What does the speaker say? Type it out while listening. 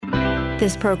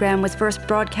This program was first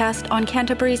broadcast on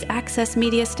Canterbury's access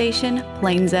media station,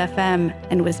 Plains FM,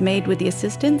 and was made with the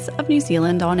assistance of New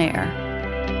Zealand On Air.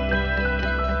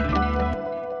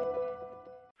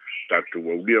 Tatu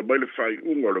waulia mai le whai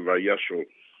unga le vai aso.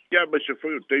 Ia mai se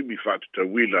Feso'ota'i mi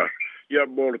whatatawina. Ia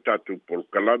mōre tatu pol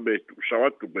kalame tu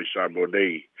sawatu mai Samoa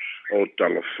nei. O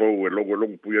talafou e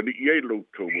longo pui ani iei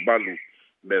loutou malu.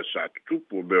 Me sa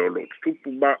tutupu me o lo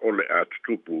tutupu ma o le a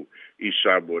tutupu I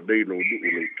Samoa nei lo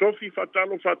nuu tofi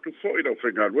fatalo fatu fo'i na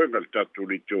whengaruenga le tatu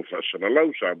ni teo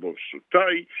whasanalau Samoa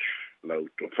Feso'ota'i. Lau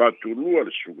to fatu lua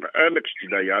le sunga Alex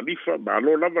tina i anifa ma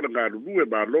lo lava na ngā rurue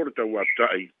ma lo le tau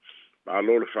atai. Ma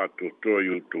lo le fatu toa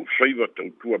i utu whaiva tau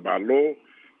tua ma lo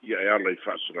ia e ala I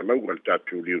whasanalau le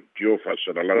tatu ni teo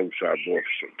whasanalau Samoa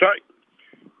Feso'ota'i.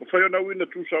 O whai ona wina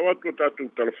tu sa watu o tātou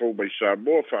telefon mai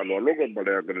Samoa, whāloa longa ma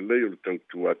le angana leo le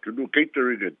tautu atunu,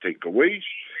 catering and takeaways,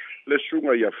 le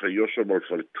sunga ia whaiosa ma le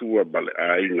whale tua ma le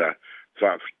ainga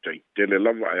whaafitai. Tele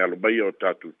lava ai alo mai o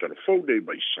tātou telefon nei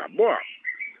mai Samoa.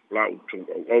 La utung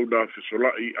au na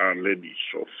Feso'ota'i a Leni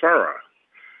Sofara.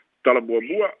 Tala mua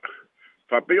mua,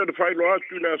 whapeo na whailo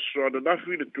atu le aso ana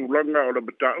nafi le tūlanga o le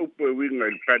mata upo e winga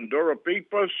I Pandora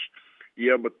Papers,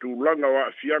 ia matulanga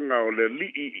wa fianga o le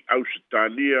li'i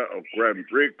Ausitalia o Grand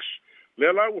Bricks.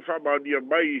 Le lau whamaunia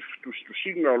mai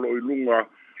tusinga o lo ilunga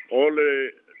o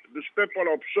le newspaper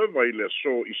observer I le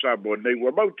so I Samoa nei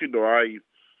wa mautino ai.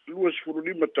 Luas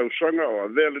furulima tausanga o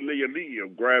avele leia li'i o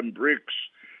Grand Bricks.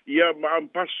 Ia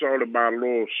maampasa o le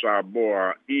malo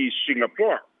Samoa I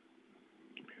Singapore.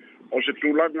 O se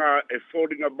tūlanga e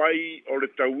fōringa mai o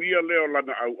le tauia leo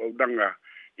lana au danga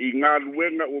I ngā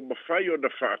luenga o mawhai o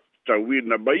na whaat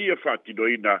tawina mai e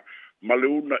whātinoina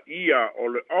maleuna ia o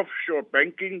le offshore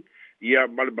banking ia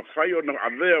male mawhai o na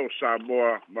avea o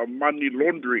Samoa ma money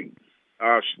laundering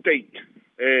state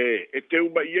e te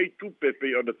uma iei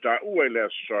tupepe o na tā ua I le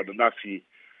aso na nafi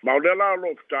ma o le la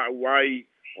lo tā uai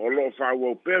o lo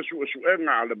whāua o pesu e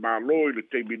suenga ale malo I le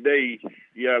teimi nei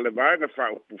ia le vaenga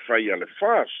whāupu whai ale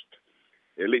fast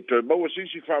e le toi maua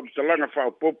sisi whāutalanga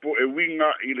whāupopo e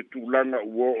winga I le tūlanga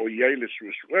ua o iei le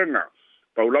suenga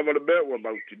Paulava le mea ua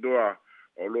mautinoa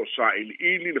o lo sa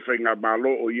ili le whainga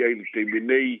malo o iei le te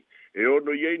minei e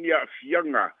ono iei ni a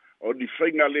fianga o ni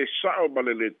whainga le sao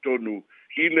male le tonu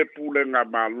I le pūlenga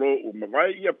malo o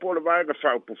mawai ia po le vaenga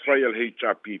whaupu whai al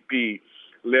HRPP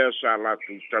lea sa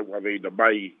latu tau aveina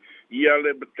mai ia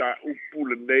le mata upu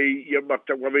le nei ia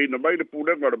mata aveina mai le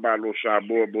pūlenga le malo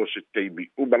Samoa mo se teimi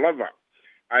umalava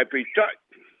ai peitai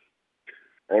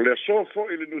o le sofo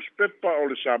I le newspaper o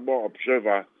le Samoa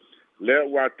Observer Lea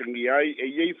watangi ai e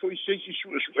iei foi seisi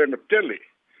suena tele.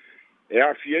 E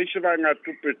awhiei se vai ngā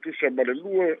tupe tusa ma le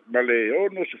lua, ma le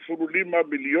ono se 5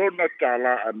 miliona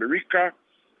tala Amerika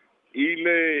I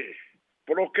le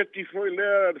proketi foi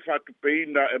lea de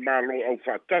whatupeina e malo au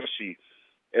whatasi.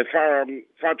 E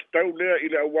whatutau lea I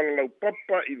le awala lau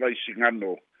papa I vai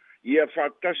singano. Ia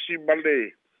whatasi ma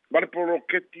le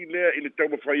proketi lea I le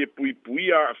tau mawhai e pui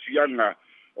puia a fianga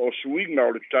o suinga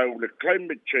o le tau le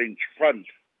Climate Change Fund.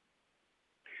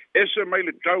 Ese mai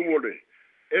le tau o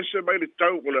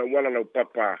le wala lau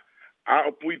papa, a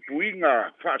o pui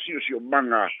puinga, whaasio si o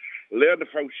manga, lea na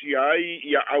whausia ai,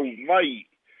 ia au vai,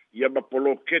 ia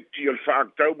mapolo keti o le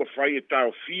whaaktau ma whai e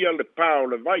tau fia le pā o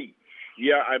le vai,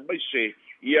 ia ai mai se,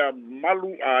 ia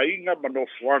malu a inga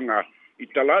manofuanga, I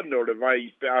talane o le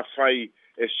vai, pe a whai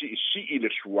e si le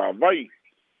sua vai.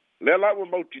 Lea lau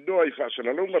mautinoa I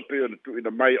whaasalalunga pe o tu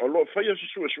ina mai, o lo whai asa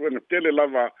suenga tele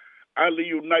lava, Ale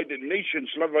United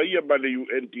Nations lava ia ma le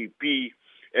UNDP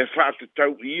e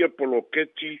whātatau ia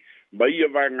poloketi ma ia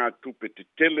vai ngā tupe te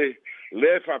tele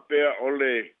le whapea o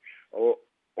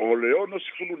le ono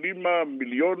 5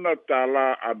 miliona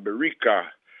tala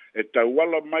Amerika e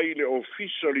tauala mai le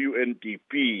official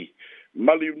UNDP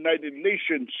ma le United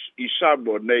Nations I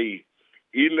Samoa nei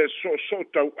I le so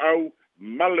tau au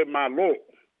ma le malo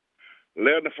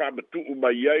lea na whamatu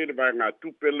mai iai le vai ngā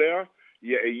tupe lea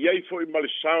ia e iei foi ma le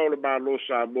sao le malo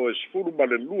Samoa e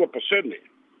 2%.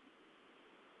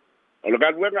 O le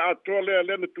galuenga atoa lea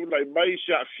lea na tūlai mai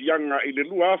se a fianga I le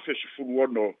lua afe se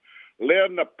 10 lea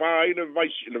na pā I le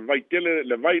vai tele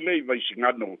le vai lei vai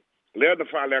singano lea na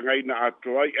whaaleanga ina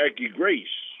atoa I Aggie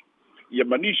Grace ia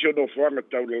manisi o no whaanga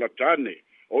tau le latane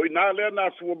o ina lea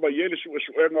na fua mai ele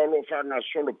suenga o lo whaanga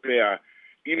solo pea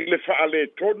I le whaale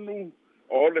tonu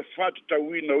o le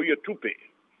whatatauina o ia tupe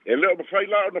E leo mawhai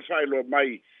lao na whailo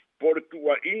mai po le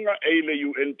tua inga e le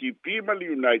UNDP ma le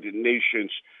United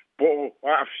Nations po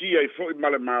a afia I foi ma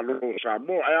le malo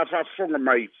Samoa a whafonga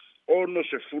mai ono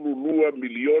se 2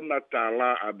 miliona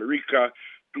tala Amerika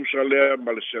tu sa lea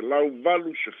ma le se lau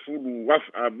valu se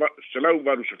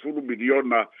 2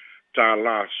 miliona tā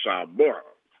la Samoa.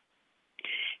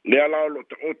 Lea la lo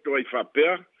te oto ai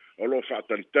whapea, o lo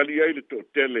whaatalitali ai le tō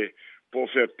tele po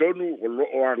whea tonu o lo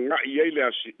o angai ai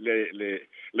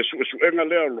le suenga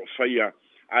lea lo whaia,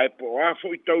 ai po a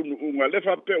fo i taunu unga le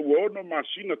whapea uono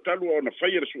masina talu o na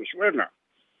whaia le suenga.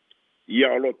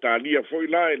 Ia o lo tālia foi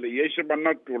la e le iese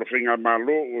manatu o lo whainga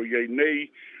malo o iei nei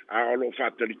a o lo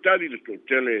whaatalitali le tō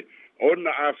tele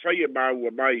ona a whaia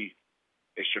maua mai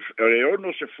e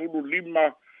ono se fulu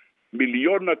 5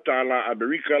 miliona tala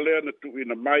Amerika lea na tu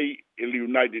ina mai i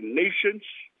United Nations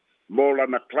mo la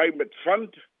na Climate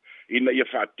Fund ina ia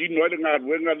whaatino ele ngā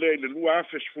ruenga lea i le lua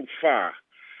afes fulfa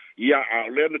ia a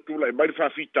lea na tu lai mai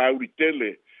whawhita auri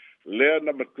tele lea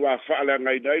na matua whaalea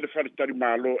ngai nei le whanitari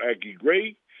malo Aggie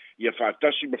Gray ia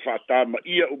whaatasi ma whaatama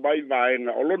ia umai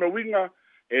vaenga o lona winga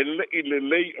e le i le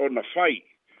lei o na whai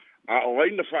a o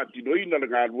aina whaatino ina le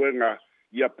ngā ruenga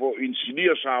ia po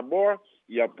insinia Samoa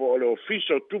ia po le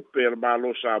Feso'ota'i le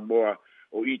malo Samoa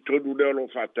o i tonu leo lo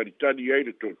whaataritani ai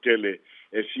le tō tele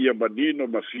e fia manino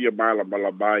ma fia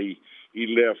mala mai i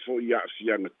lea fo ia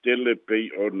fianga tele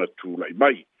pei o na tūlai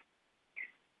mai.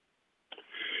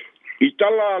 I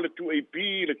tala le tu AP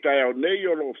le tai au nei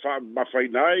o lo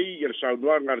mawhainai i le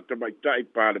saunuanga le tamaitai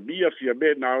pālemia fia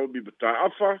me Naomi Mata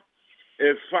Afa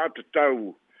e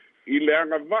whaatatau i le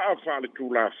anga waa wha le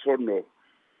tūla fono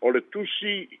o le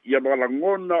tusi ia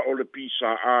malangona o le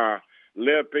pisa a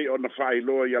lea pei o na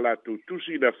whailoa ia la tu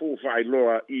tusi le fu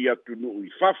whailoa i atu nuu i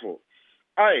fafo.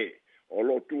 Ai, o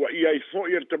lo tua ia i fo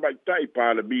i le tamaitai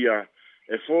pālemia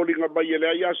e fōringa mai e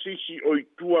lea ia sisi o i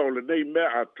tua o le nei mea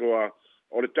atoa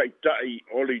o le taitai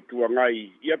o le tua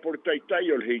ngai. Ia po le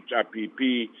taitai o le HRPP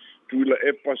tu le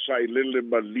epa sai lele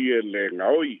malie le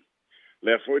ngaoi.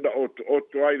 Le foi da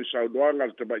oto ai le saudoanga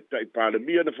le tamaitai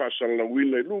pālemia na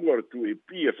whasalawina i lunga le tu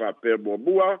EP e whapea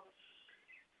mua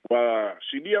wa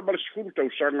sinia ma le sifuru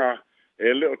tausanga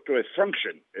e leo to e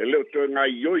function, e leo to e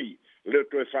ngai ioi, leo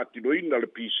to e whatinoina le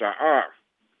pisa a.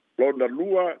 Lona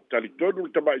lua talitonu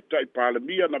le tamaitai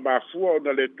pālemia na mafua o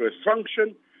na le to e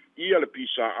function ia le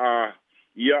pisa a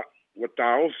ia wa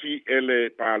taofi ele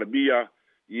pālemia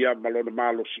ia malona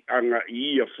malo si anga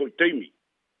ia foi teimi.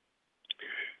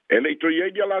 Ele to ye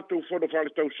dia la tu fono fa le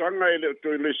tausanga ele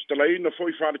to le stalaina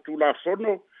foi fa tu la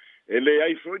fono ele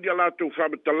ai foi dia la tu fa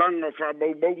talanga fa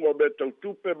mau mo be tu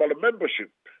tupe ma le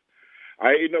membership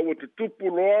ai ina o tu tupu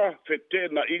loa fete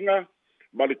na inga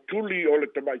ma le tuli o le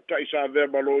tamaitai sa ve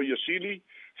malo ia sili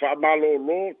fa malo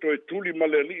lo to e tuli ma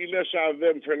le li le sa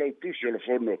ve mfelo tusi o le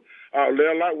fono a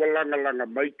le la walanga langa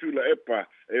mai tu la epa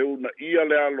e una ia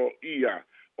le alo ia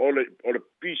o le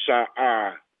pisa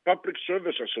a Public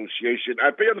Service Association,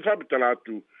 a pe ana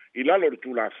whapatalatu i lalo le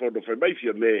tūla fono, whai mai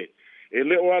fia me, e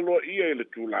le o alo ia e le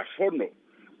tūla fono.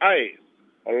 Ai,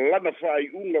 o lana whai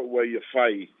unga ua ia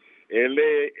whai, e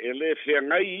le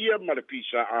whengai ia ma le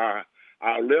pisa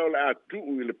a leo le atu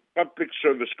i le Public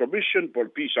Service Commission, po le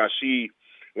pisa si,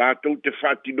 la tau te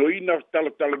whatinoina,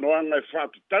 tala noanga e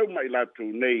whatatau mai la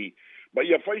tū nei, ma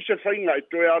ia whai se whainga e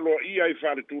toe alo ia i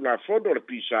whare tūla fono le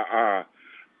pisa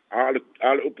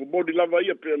ale upumoni lava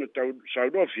ia pe na tau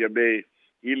saudofia me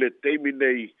i le teimi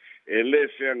nei e le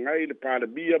whengai le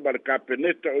pālemia ma le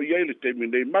kapeneta o iei le teimi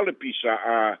nei ma le pisa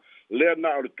a lea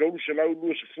na o le tau se lau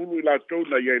lua se fulu i la tau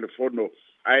na iei le fono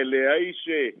ai le ai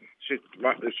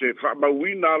se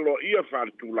whamauina alo ia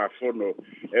whare tu la fono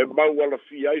e mau ala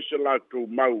fia ai se la tau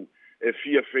mau e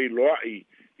fia wheiloai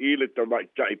i le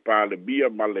tamaitai pālemia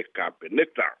ma le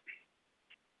kapeneta.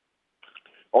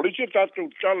 O le se tātou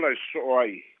tala e so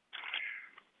ai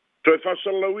to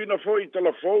fasalawina foi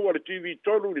telefon o le TV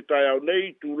tonu ni tai au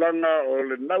nei tūlanga o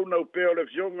le nau pe o le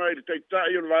fionga i le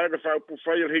taitai o laega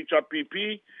whaupufai o le HRPP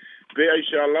pe ai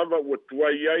se alava ua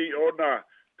tuai ai ona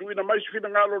tuina mais fina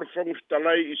ngalo le fongus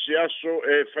talai i se aso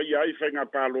e whai ai whai ngā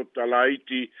pālo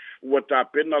talaiti ua tā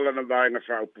pena lana vaenga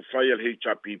whaupufai o le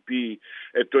HRPP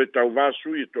e to e tau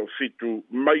vasu i to fitu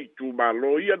mai tu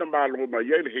malo ia na malo mai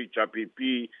ai le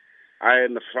HRPP ai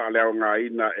na whaaleo ngā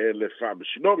ina e le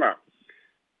whaamasinonga.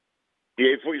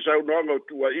 E foi sau noanga o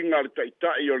tua inga le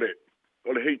taitai o le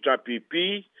HRPP,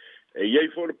 e iei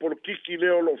foi le polokiki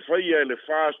leo lo whaia e le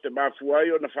whaas te mafuai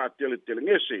o na whaatele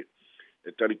telengese.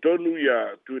 E taritonu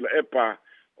ia tuila epa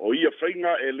o ia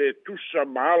whainga e le tusa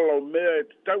maala o mea e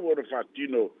te tau o na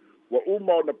whaatino, wa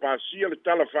uma o na pāsia le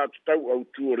tala whaatau au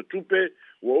tu o le tupe,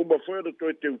 wa uma foi o na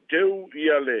toi teu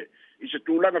ia le i se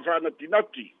tūlanga whaana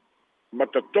tinati,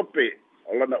 mata tope,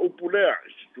 o lana upulea,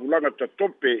 tūlanga ta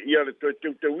tope, ia le toi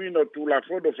teuina o tūla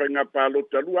fono whai ngā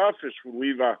pālota lua afes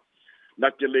furuiva,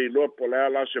 na te leiloa po lea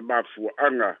la se mafua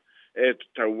anga, e te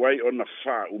tauai o na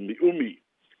wha umi.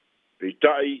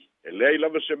 Peitai, e lei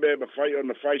lava se me mawhai o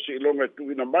na whai se ilonga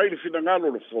tu ina mai le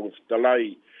finangalo le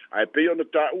whongawhitalai, ai pe o na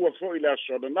tā ua fo i le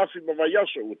aso na nafi mawai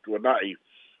aso o tuanai,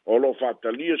 o lo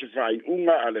whatalia se whai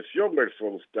unga a le fionga le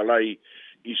whongawhitalai,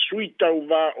 i sui tau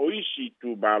wā o isi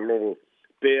tu mālo,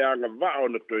 pe anga wā o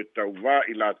na toi tau wā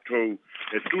i la tau,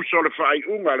 e tu so le whai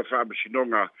unga le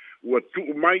whaamasinonga, ua tu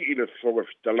mai i le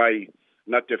whongawhitalai,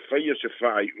 na te whaia se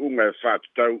whai unga e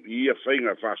whātatau i ia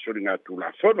whainga whāsoringa tu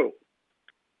la whono.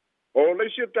 O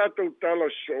leisia tātou tala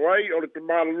soai o le te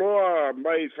māloa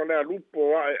mai whanea lupo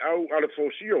ai au ale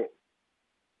fōsio.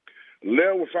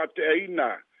 Leo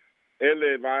whateaina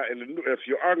ele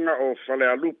fioanga o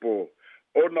whanea lupo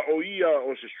ona o ia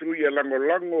o se sui e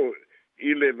lango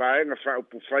i le vaenga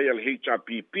whaupu whai al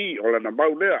HRPP o lana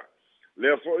maulea.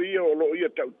 Leo fo ia o lo ia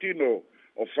tautino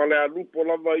o whanea lupo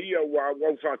lava ia wa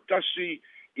whatasi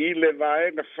i le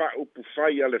vaenga whaupu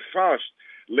whai ale fast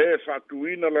le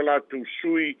fatuina le la tu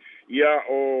sui ia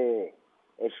o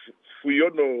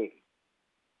fuiono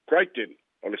Crichton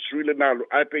o le sui le nalu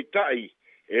ai peitai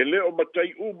e le o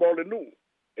matai uma o le nuu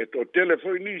e to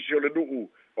telefoni si o le nuu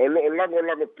o lo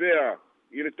lango pea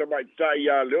i le tamai tai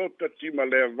a le ota tima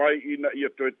le vai ina ia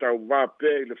to e tau vā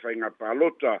pea i le whainga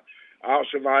pālota a o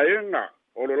se vaenga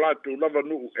o lo latu lava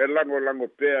nuu e lango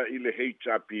pea i le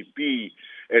HRPP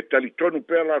e talitonu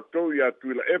pea la tau ia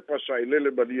tuila epasa i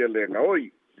lele malia le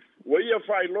ngaoi. Ua ia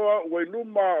whailoa, ua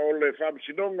iluma o le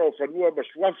whamisinonga o whanua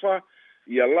masuafa,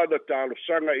 ia lana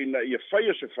tālosanga ina ia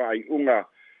whaia se whai unga,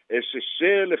 e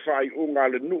se le whai unga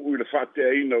le nuu i le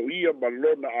whatea ina o ia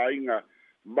malona a inga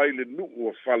mai le nuu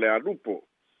o whale alupo.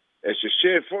 E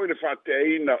se foi le whatea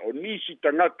ina o nisi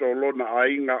tangata o lona a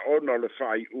inga ona le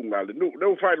whai unga le nuu.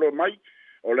 Neu whailoa mai,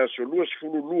 o le aso luas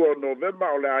fululua o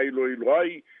novemba o le ailo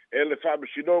ai, e le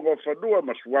whamisinonga o whanua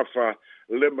masuafa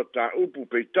le mata upu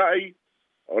peitai,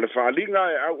 o le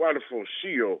whaalinga e au ale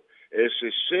fōsio, e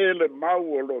se le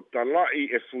mau o lo talai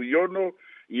e fuiono,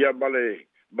 ia male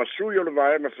masui o le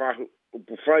vaenga whahu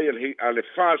upu whai ale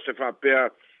whase whapea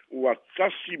ua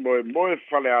tasi moe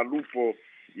whale a lupo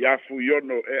ia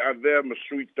fuiono e avea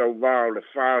masui tau wā o le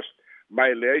whas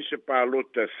mai le eise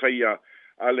pālota e whaia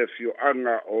ale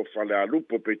fioanga o whale a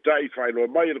lupo peitai whailo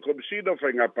mai le komisina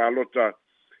whainga pālota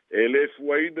e le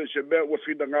fuaina se mea ua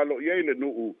whina ngalo i eile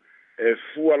nuu e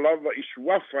fua lava i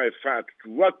suafa e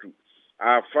whātutu atu.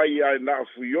 A whai ai na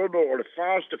fuiono o le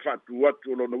whāste whātutu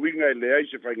atu o lona winga e le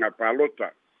aise whai ngā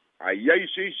pālota. A iei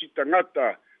se isi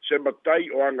tangata se matai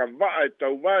o anga waa e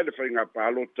tau waa le whai ngā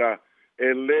pālota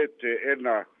e le te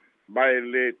ena mai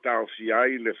le tau si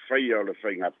ai le whai o le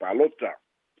whai ngā pālota.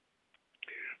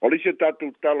 O li se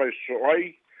tātou tala e so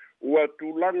ai, ua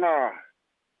tūlanga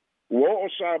ua o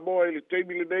Samoa i le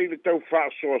teimile nei le tau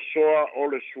whaasoa soa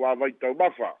o le suavai tau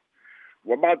mafa.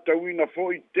 Wa matauina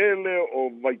foi tele o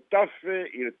vaitafe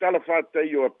i le talafata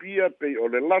i o apia pe o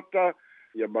le lata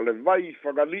ia ma le vai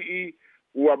whagalii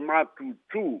ua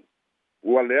matutu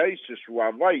ua le aise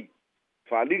sua vai.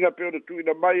 Whalinga pe o le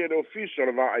tuina mai e le ofisa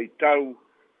le va ai tau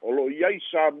o lo iai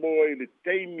Samoa i le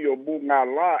teimi o munga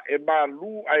la e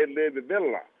malu ai le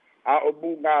vevela a o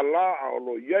munga la a o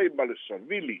lo iai ma le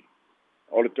savili.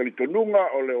 O le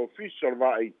talitonunga o le ofisa le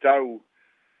va ai tau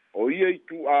o ia i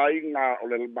tu a inga o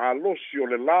le malosi o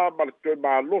le la ma le toi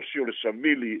malosi o le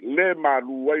savili le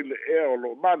malu ai le ea o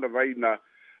lo mana vaina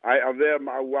ai avea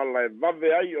ma awala e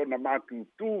vave ai o na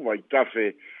matutu vai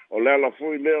tafe o le ala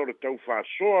foi le o le tau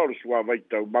whasoa o le sua vai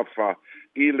tau mafa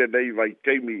i le nei vai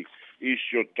teimi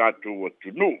isi o tatu o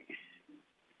tunu.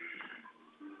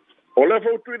 O le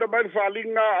fautuina mai le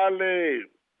whalinga a le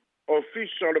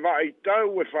ofisa o le vai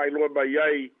tau e whailoa mai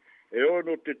ai e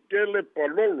ono te tele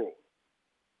palolo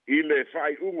i le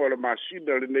whai unga le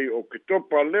masina le nei o ke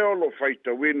topa leo lo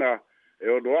whaita wina e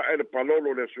o noa e le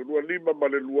palolo le surua lima ma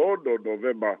le lua ono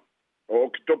novemba o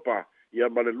ke topa ia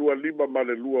ma le lua lima ma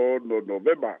le lua ono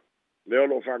novemba leo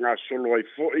lo whanga solo ai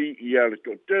foi ia le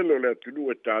totelo le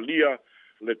atunu e talia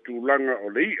le tūlanga o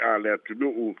le ia le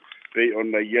atunu pe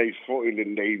ona iei foi le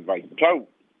nei vai tau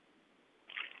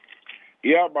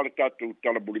ia ma le tatu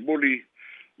tala muli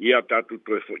ia tatu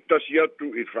toe foi tasi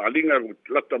atu i whaalinga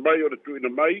lata mai o le tuina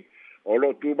mai o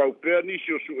lo tu mau pea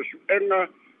nisi o su enga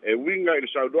e winga i le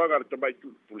saudoanga le tamai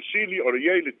tu pulisili o le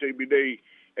iei le teimi nei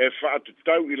e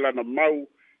whaatatau i lana mau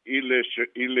i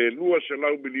le lua se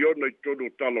lau miliona i tonu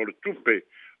tala o le tupe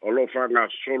o lo whanga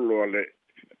solo ale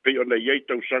pe ona iei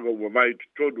tau sanga ua mai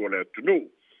tonu o le atunu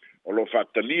o lo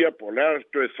whaatalia po lea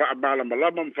toe whaamala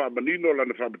malama whaamanino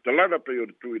lana whaamatalanga pe o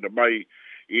le tuina mai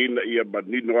ina ia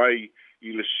manino ai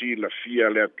i le si la fia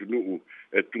le atunuu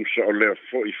e tusa o lea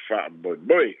fo i wha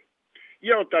boi.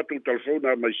 Ia o tātou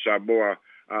telefona mai Samoa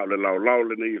a le lao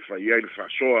le nei wha iai le wha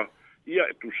soa ia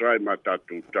e tusai ma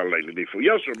tātou tala i le fo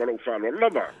iaso ma lo whālo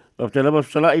lava. O te lava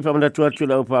sala i pamana tuatu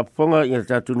la o pāponga i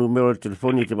tātou numero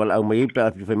telefoni te wala au mai ipa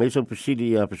api whai meisa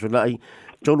pesidi a pesolai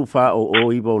tolu wha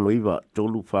o iwa o noiva,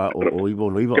 tolu wha o iwa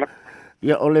o noiva.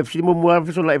 Ia o le fsimo mua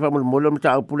pesolai pamana molo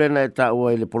mta au pulena e tā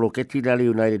ua i le poloketi la le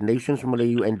United Nations ma le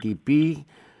UNDP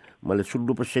ma le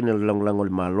sulu pasene le langolango le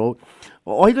malo.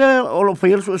 O hile o lo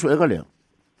whaia su enga lea?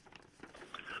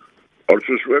 O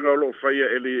le suenga o lo whaia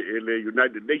e le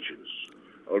United Nations.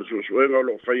 O le suenga o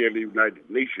lo whaia e le United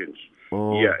Nations.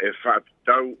 Ia e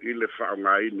whaatau i le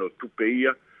whaangai no tupe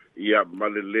ia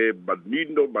malele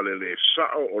manino, malele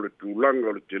sao, o le tūlanga,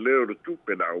 o le te leo, o le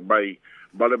tupe na au mai,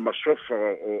 male masofa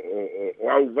o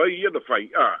au vai ia na whai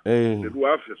le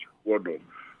rua awhia suono.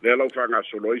 Le lau whaanga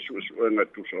solo isu suenga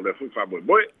tu so le hui whamoe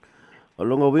moe. O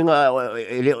longa winga,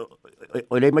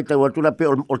 o le mai tau atula pe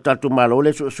o tatu malo, o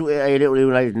le su e le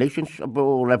United Nations,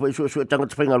 o le su e tanga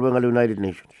tawhainga luenga le United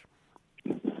Nations.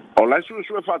 O lai su e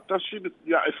whaatasi,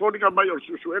 ia e whoringa mai o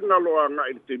su e ngaloa nga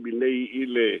i te minei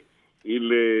i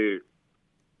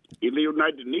le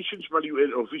United Nations, mali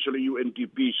officially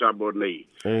UNDP Samoa nei.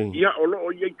 Ia o lo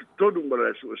o iei tonu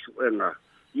mara su e nga.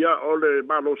 Ia o le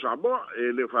malo Samoa,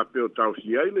 e le whapeo tau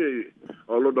si ai le,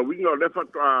 o lo na winga o le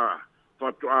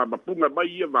whatua mapunga mai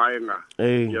ia vaenga.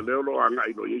 Ia leo lo anga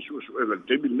ino Yesu su e nga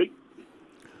te minei.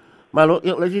 Malo,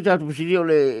 le si tatu pisidi o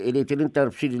le tenenta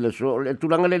pisidi le so, le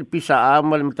tulanga le pisa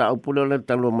ama le mta upule o le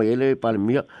talo mai ele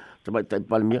palmia, tabai tai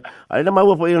palmia. Ale na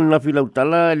maua po i na fila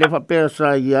utala, le whapea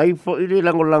sa iai po i le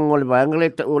lango le vaenga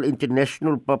le o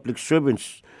International Public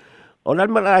Servants. O lan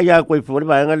mara ia koe po le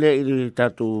vaenga le i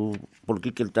tatu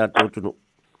polkike le tatu tunu.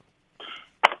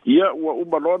 Ia, ua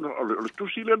umalona, o le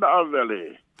tusile na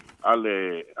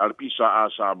ale pisa a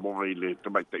sa mo i le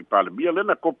tabai tai palmia, le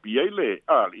na kopi ai le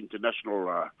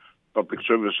International Public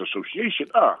Service Association,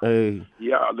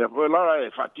 ia, le hoelara e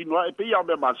whatinua e pei au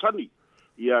me masani,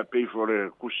 ia pei fore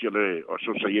kusia le o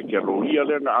sosa ieke roia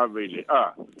le nga ave le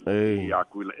ia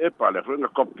kui le epa, le whenga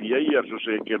kopi ia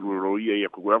sosa ieke roia ia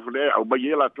kukuafu le, au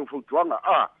mai e la tofu tuanga,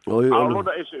 au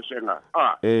lona ese senga,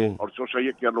 o sosa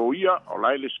ieke roia, o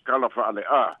lai le skala wha ale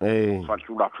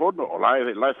whatula fono, o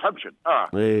lai function, a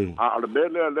le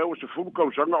mele leo se fumuka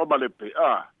usanga o malepe,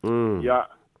 ia,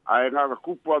 ai nga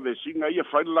kupua de singa ia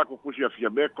faila ko kusia fia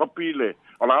me kopi le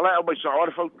ala la mai sa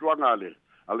ora fa tuanga le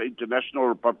ala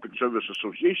International Public Service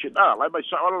Association la mai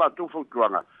sa ora la tu fa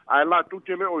tuanga ai la tu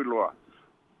te le oiloa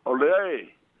o le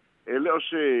ele o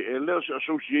se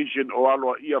association o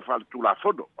alo ia fa tu la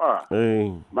fodo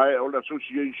mai o la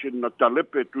association na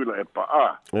talepe tu la epa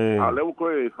ale ko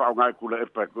e fa nga ku la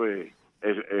epa ko e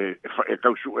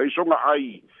kausu e songa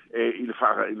ai il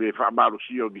fa malo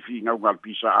si o di finga un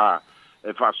pisa e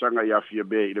whaasanga ia fia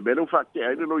be i le mele whake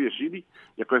ai le loia sini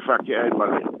ia koe whake ai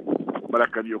mara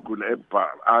kani o kuna epa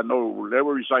no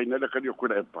lewa resign ele kani o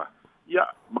kuna epa ia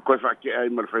ma koe whake ai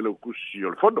mara whaile o kusi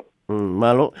o le fono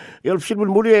malo ia le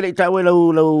fisilmul muri ele i tau e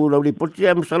lau li poti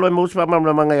e msalo e mausi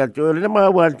whamamna manga ia teo le nama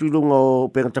ua tulunga o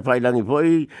penga tawhailangi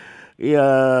poi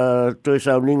ia toe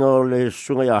sauninga o le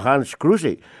sunga ia Hans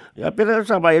Kruse ia pera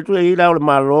sa vai tu e ila o le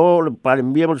malo le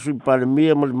palemia ma le sui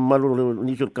palemia ma le malo le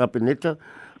niso kapineta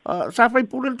sa fai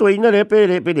pule to ina le pe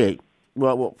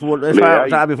wa fu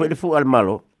sa be foi fu al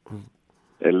malo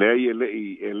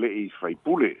ele fai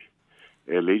pule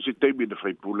ele is te be the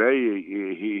fai pule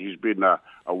he's been a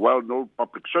well known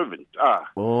public servant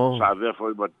sa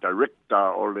therefore but director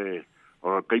or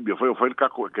kai be foi ka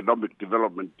ko economic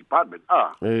development department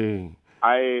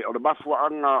ai o le bafu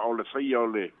anga o le fai o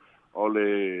le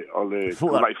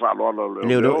mai fa lo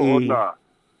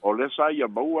o le sa ia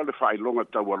maua le whailonga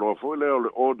tau aloa fo le o le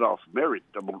Order of Merit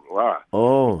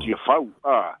tia fau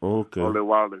o le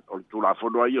wale o le tula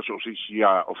fono ia so si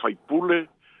o fai pule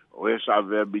o e sa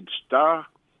vea midstar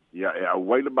ia e au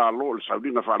waile malo le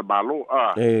saudinga wha le malo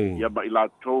ia ma ila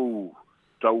tau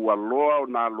aloa o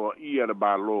na aloa ia le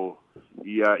malo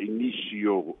ia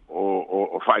inisio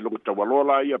o whailonga tau aloa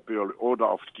la ia pe o le Order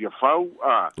of tia fau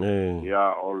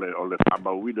ia o le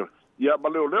whamauina ia ma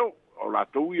leo o la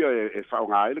tuia e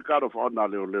whaunga ele karo whaona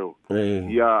leo.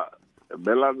 Ia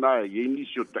mela na e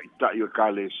inisio tai o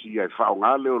kale si e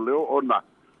whaunga leo ona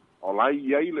o lai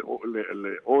iai le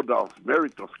Order of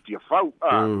Merit of tia whau.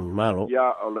 Malo. Ia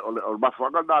o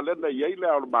mawhanga na lena iai le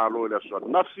o malo e so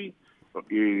nafi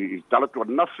i talatu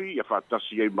nafi ia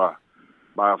whatasi ei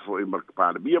ma fo e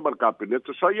markapana mia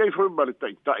markapineta sa iai fo ma le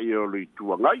tai o le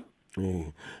tuangai.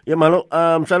 Ia malo,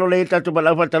 salo le tatu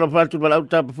balau fatalo fatu balau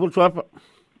tapa fulsu apa.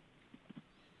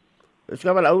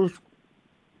 Escapa la us.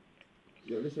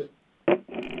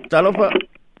 Talofa.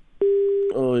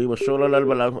 Oh, iba sola la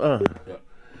balau.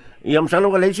 Ia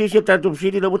msalo ka leisi se tatu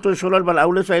siri na buto solar bala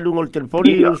aule sa ilungo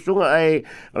telefoni sunga ai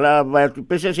la ba tu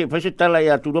pese se pese tala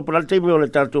ya tu do pala te mi ole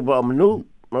tatu ba menu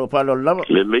no palo lava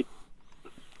le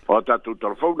o tatu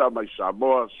telefona mai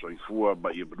Samoa soifua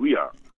mai Ibruia